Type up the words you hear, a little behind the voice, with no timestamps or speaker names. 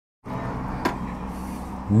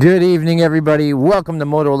Good evening, everybody. Welcome to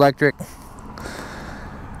Moto Electric.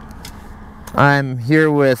 I'm here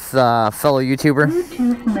with fellow YouTuber.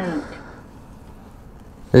 Bluetooth mode.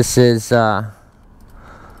 This is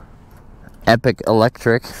Epic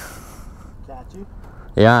Electric. Catchy.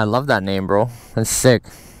 Yeah, I love that name, bro. That's sick.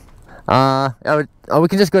 Oh, we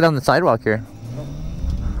can just go down the sidewalk here.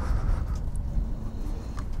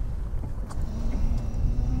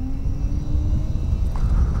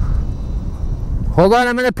 Hold on,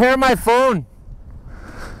 I'm gonna pair my phone.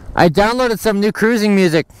 I downloaded some new cruising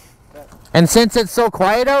music. And since it's so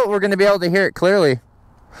quiet out, we're gonna be able to hear it clearly.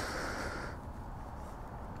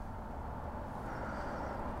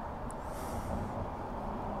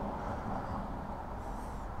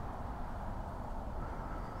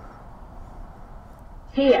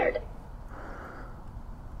 Paired.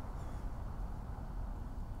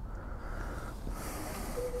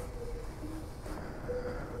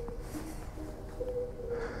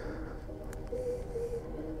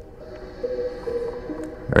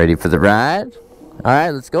 Ready for the ride?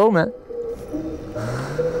 Alright, let's go, man.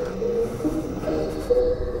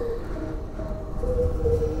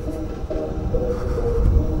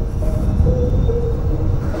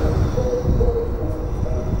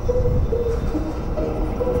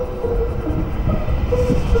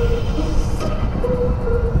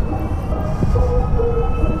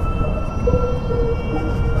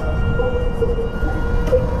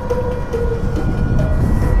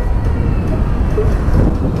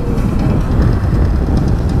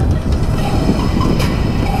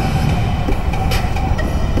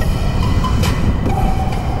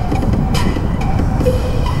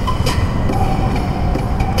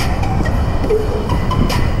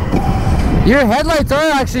 Your headlights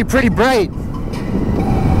are actually pretty bright.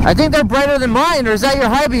 I think they're brighter than mine, or is that your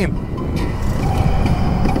high beam?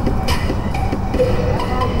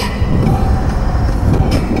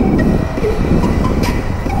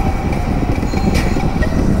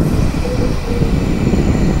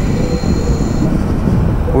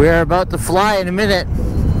 We are about to fly in a minute.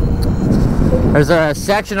 There's a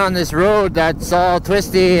section on this road that's all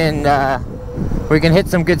twisty, and we can hit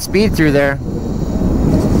some good speed through there.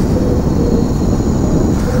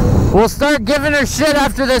 We'll start giving her shit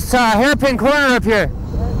after this hairpin corner up here.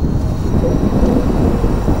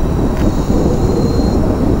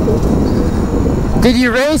 Did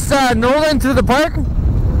you race Nolan through the park?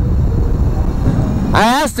 I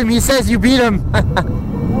asked him, he says you beat him.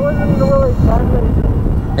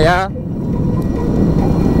 Yeah.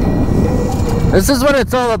 This is what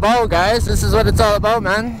it's all about, guys. This is what it's all about,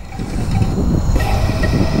 man.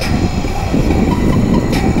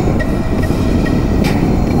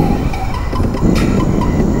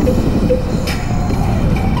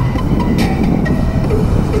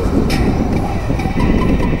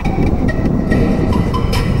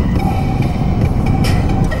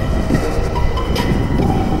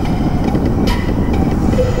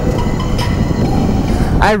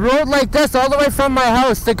 I rode like this all the way from my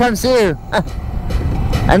house to come see you.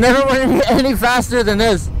 I never went any faster than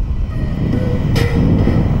this.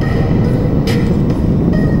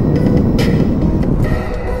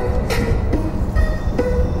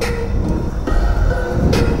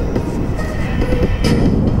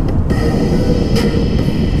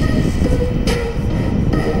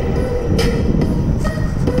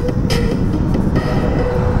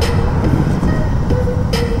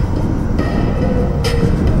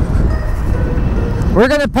 We're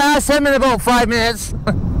gonna pass him in about 5 minutes.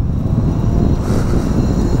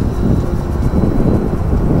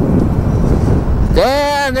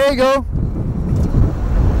 Damn, there you go.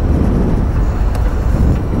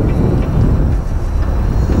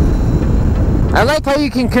 I like how you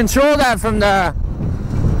can control that from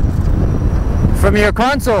your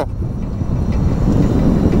console.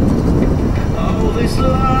 Oh, this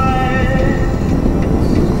light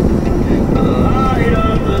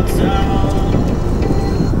of the town.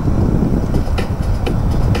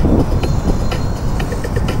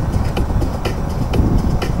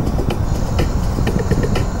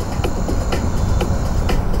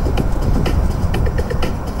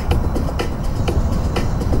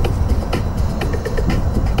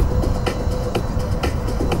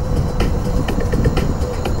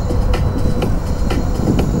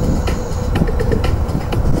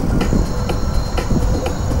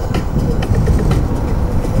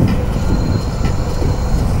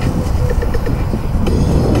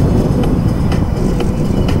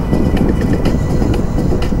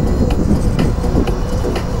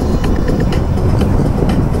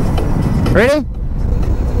 Ready?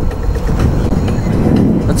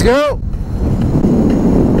 Let's go.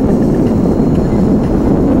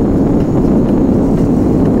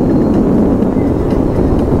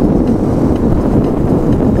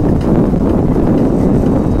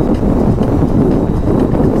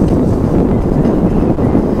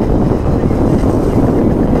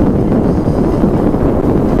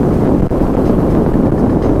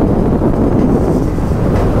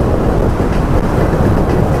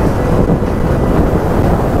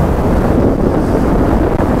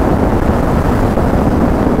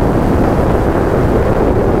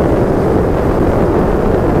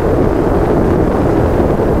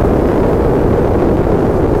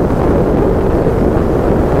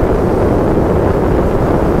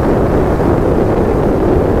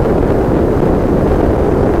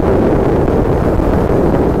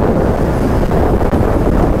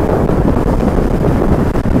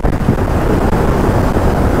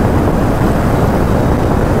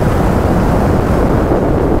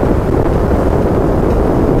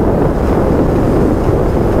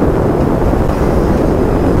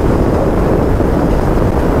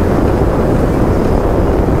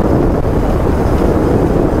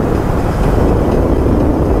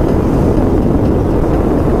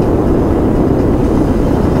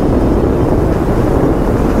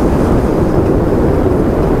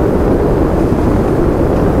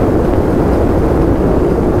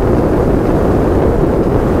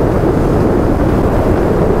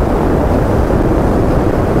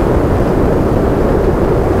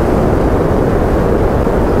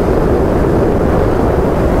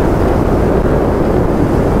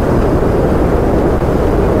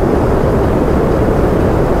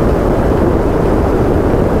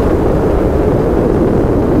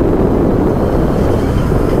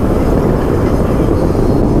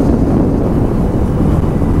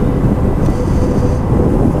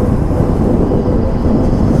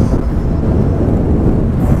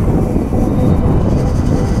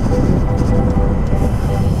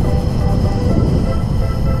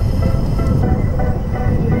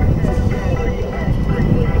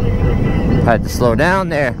 Had to slow down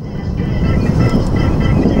there.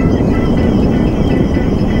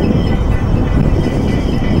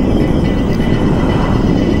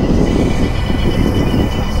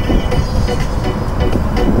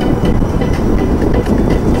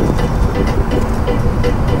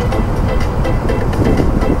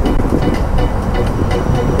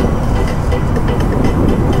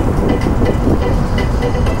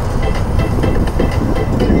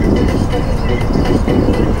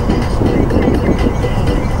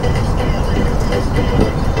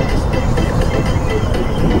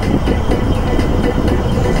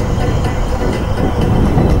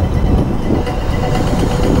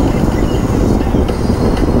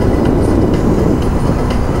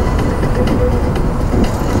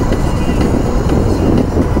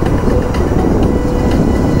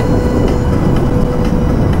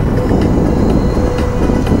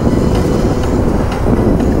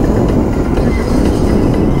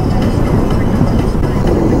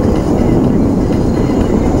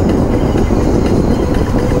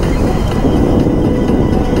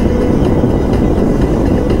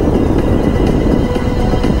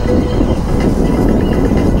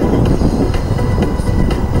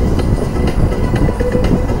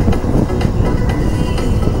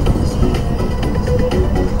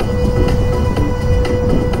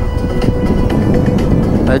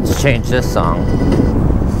 Let's change this song.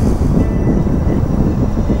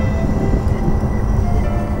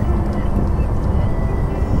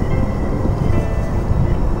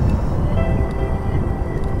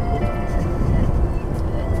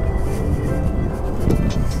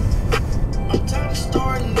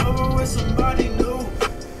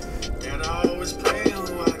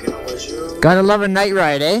 Gotta love a night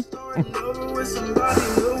ride, eh?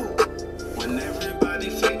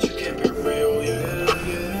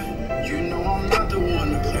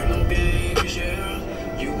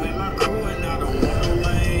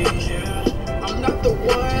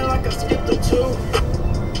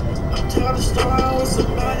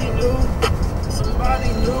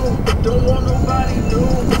 Don't want nobody new.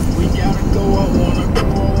 We gotta go, I wanna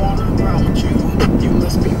ride with you. You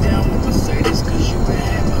must be down with Mercedes, cause you been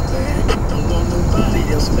had my back. Don't want nobody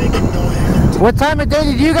else making no happen. What time of day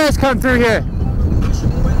did you guys come through here?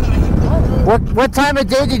 What time of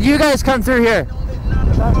day did you guys come through here?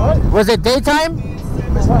 Was it daytime?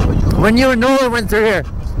 When you and Nolan went through here? No,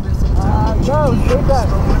 it was daytime.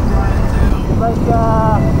 Like,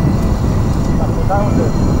 what time was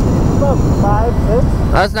it? About 5,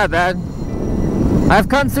 6. That's not bad. I've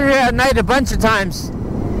come through here at night a bunch of times.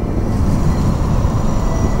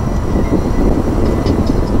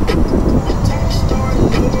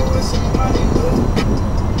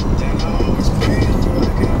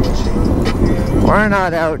 We're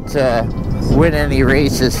not out to win any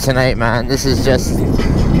races tonight, man. This is just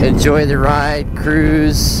enjoy the ride,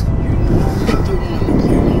 cruise.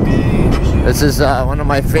 This is one of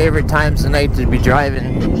my favorite times of night to be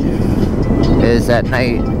driving, is at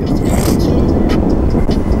night.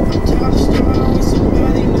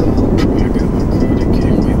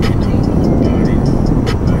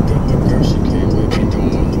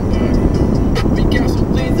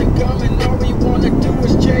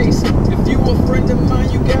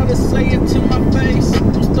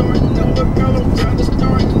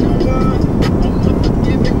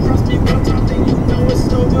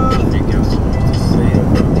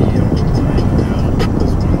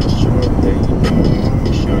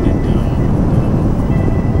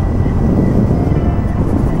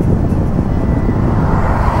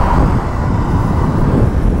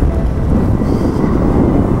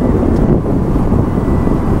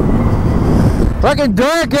 Fucking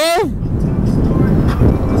dark, eh?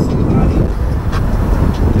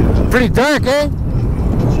 Pretty dark, eh?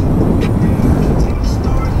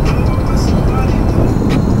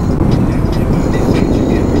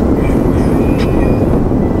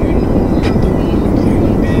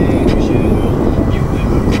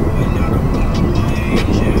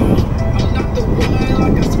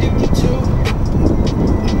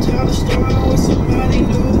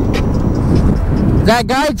 That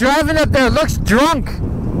guy driving up there looks drunk.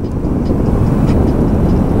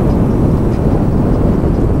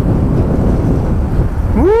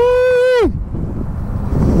 Woo!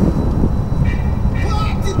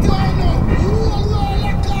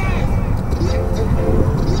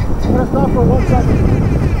 I'm gonna stop for 1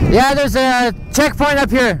 second. Yeah, there's a checkpoint up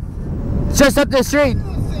here. It's just up the street.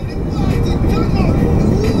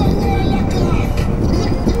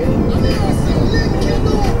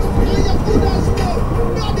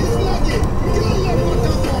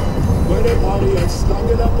 Everybody is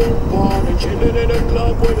slugging up on party, chilling in the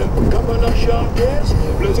club with a couple of short days.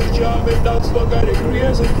 Blizzard jamming, that's what got it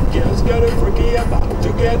crazy. Girls get it freaky, about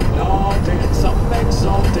to get naughty. Some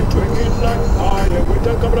exalted, drinking like party. With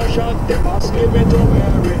a couple of shots, they must give it to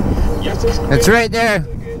Mary. Yes, it's crazy. It's right there.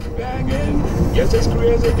 It's banging. Yes, it's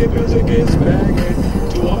crazy, the music is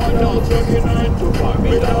banging. To all adults working 9 to 5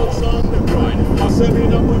 without on the grind.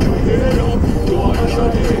 Hustling up, put your head up. To all the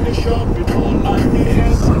shorties in the shop, it's all like the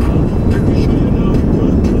answer. Let me show you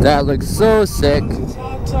now. That looks so sick. It's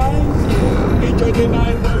hard times, yeah. Enjoy the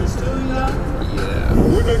night while it's still young. Yeah.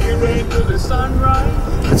 We make it rain till the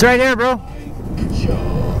sunrise. It's right here, bro.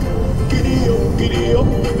 Giddy up,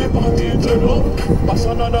 the party turn up. Pass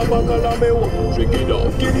another buckle and me want drink it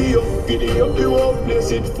up. Giddy up, the whole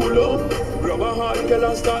place it full up. Grab a hard girl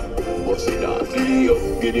and start bust it out.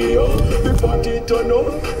 Giddy up, the party turn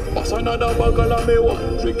up. Pass another buckle and me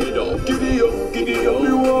want drink it up. Giddy up, the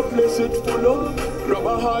whole place it full up. Grab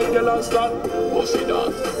a hard girl and start bust it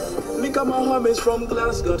out. Liquor my homies from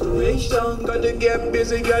Glasgow to H-Town. Got to get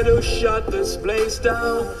busy, got to shut this place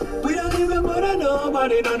down. We don't even bother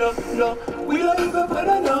nobody, no. We don't even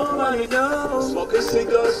bother nobody, no. Smoking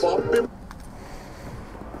cigars, popping.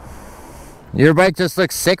 Your bike just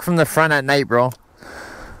looks sick from the front at night, bro.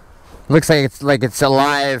 Looks like it's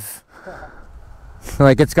alive.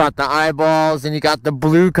 Like it's got the eyeballs and you got the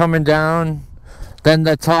blue coming down. Then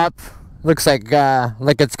the top looks like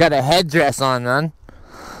it's got a headdress on, man.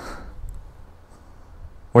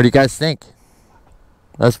 What do you guys think?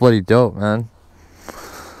 That's bloody dope, man.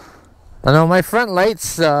 I know my front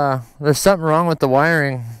lights, there's something wrong with the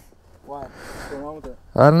wiring. Why? What's going on with it?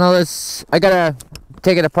 I don't know, I gotta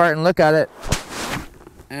take it apart and look at it.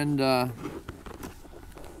 And,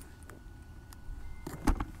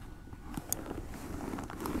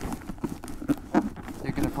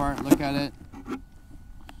 take it apart, look at it.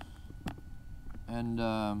 And,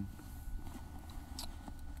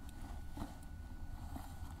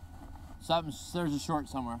 there's a short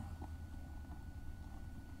somewhere.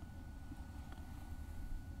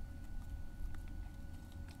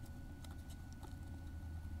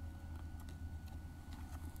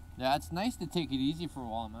 Yeah, it's nice to take it easy for a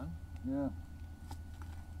while, man. Yeah.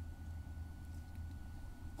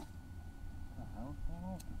 What the hell's going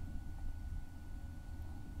on?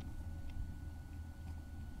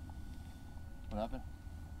 What happened?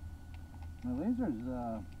 My laser's,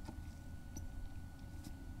 oh,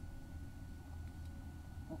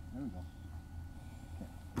 there we go.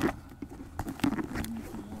 Okay.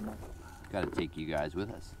 Gotta take you guys with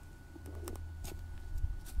us.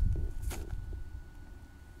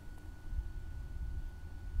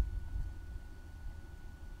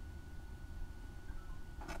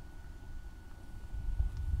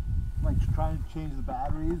 Like trying to change the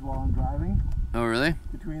batteries while I'm driving Oh, really?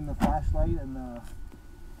 between the flashlight and the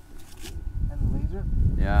laser.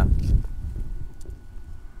 Yeah.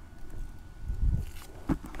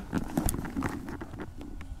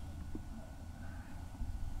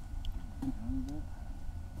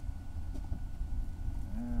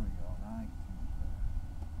 There we go. Nice.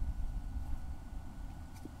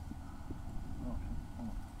 Oh shit.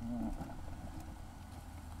 Hold on.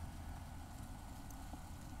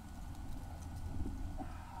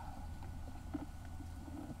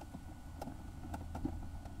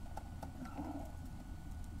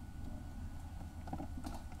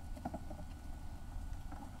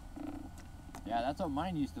 Yeah, that's what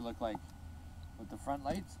mine used to look like with the front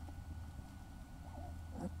lights.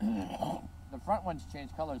 The front ones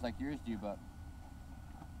change colors like yours do, but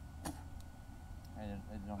I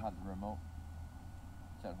don't have the remote.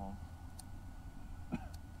 It's at home.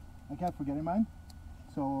 I kept forgetting mine,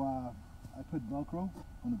 so I put Velcro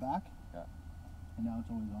on the back. Yeah. And now it's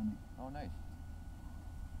always on me. Oh, nice.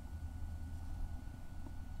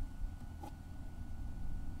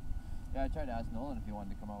 Yeah, I tried to ask Nolan if he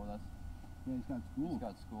wanted to come out with us. Yeah, he's got school. He's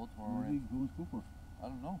got school tomorrow What is morning. he going to school for? I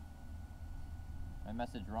don't know. I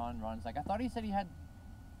messaged Ron. Ron's like, I thought he said he had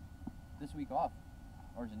this week off.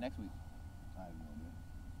 Or is it next week? I have no idea.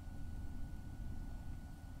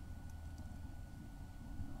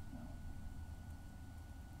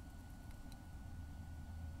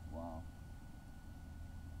 Wow.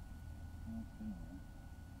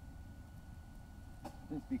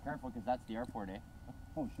 Just be careful because that's the airport, eh?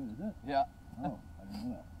 Oh shit, is it? Yeah. Oh, I didn't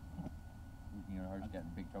know that. Your heart's getting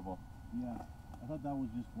in big trouble. Yeah, I thought that was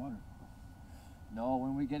just water. No,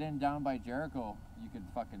 when we get in down by Jericho, you could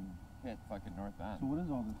fucking hit fucking North Van. So what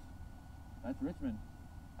is all this? That's Richmond.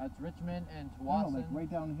 That's Richmond and No, Tawasin. like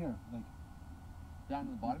right down here. Like, Down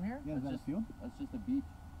at the bottom here? yeah, is that That's a field? That's just a beach.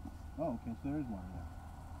 Oh, okay, so there is water there.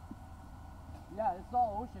 Yeah, it's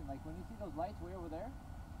all ocean. Like when you see those lights way over there,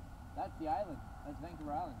 that's the island. That's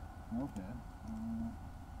Vancouver Island. Okay.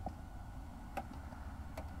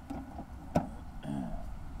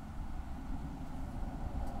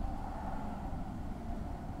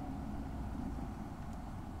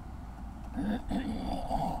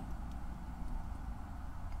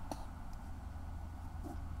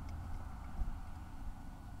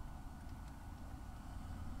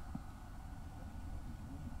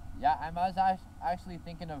 Yeah, I was actually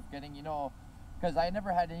thinking of getting, you know, because I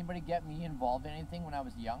never had anybody get me involved in anything when I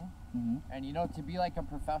was young. Mm-hmm. And, you know, to be like a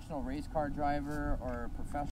professional race car driver or a